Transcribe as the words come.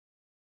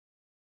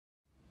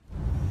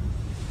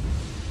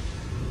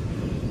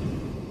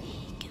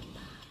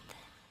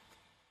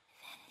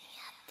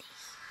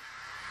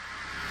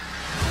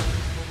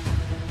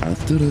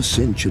After a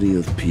century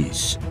of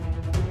peace,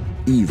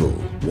 evil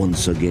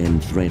once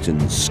again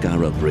threatens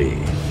Skara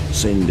Brae,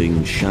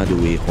 sending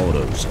shadowy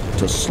horrors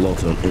to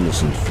slaughter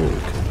innocent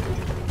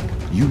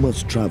folk. You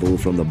must travel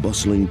from the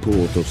bustling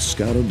port of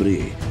Skara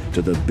Brae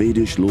to the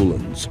Badish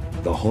lowlands,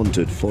 the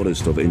haunted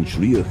forest of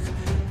Inchriach,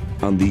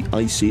 and the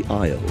icy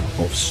isle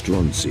of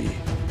Stronsea.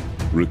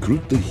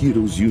 Recruit the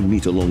heroes you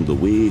meet along the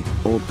way,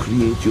 or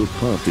create your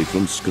party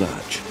from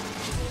scratch.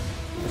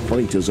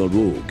 Fight as a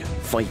rogue,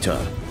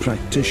 fighter,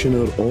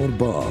 practitioner or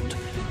bard,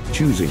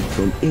 choosing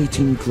from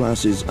 18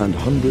 classes and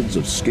hundreds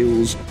of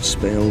skills,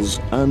 spells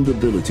and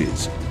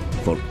abilities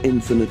for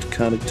infinite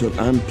character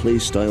and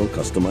playstyle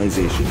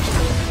customization.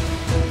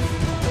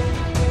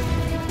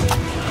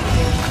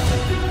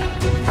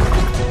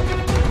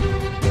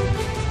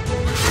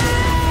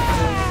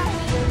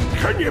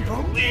 Can you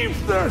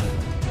believe this?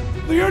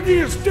 The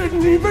idiots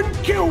didn't even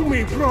kill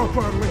me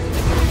properly!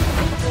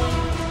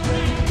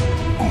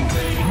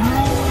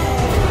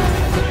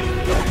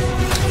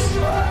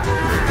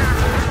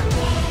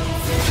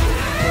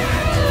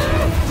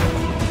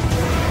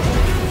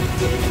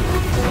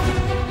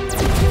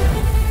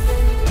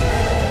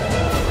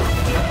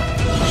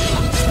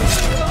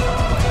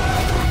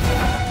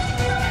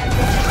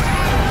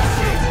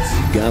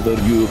 Gather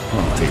your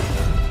party,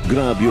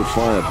 grab your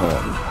fire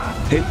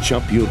horn, hitch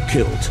up your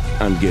kilt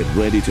and get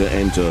ready to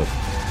enter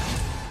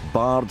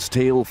Bard's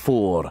Tale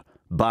 4,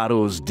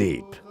 Barrows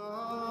Deep.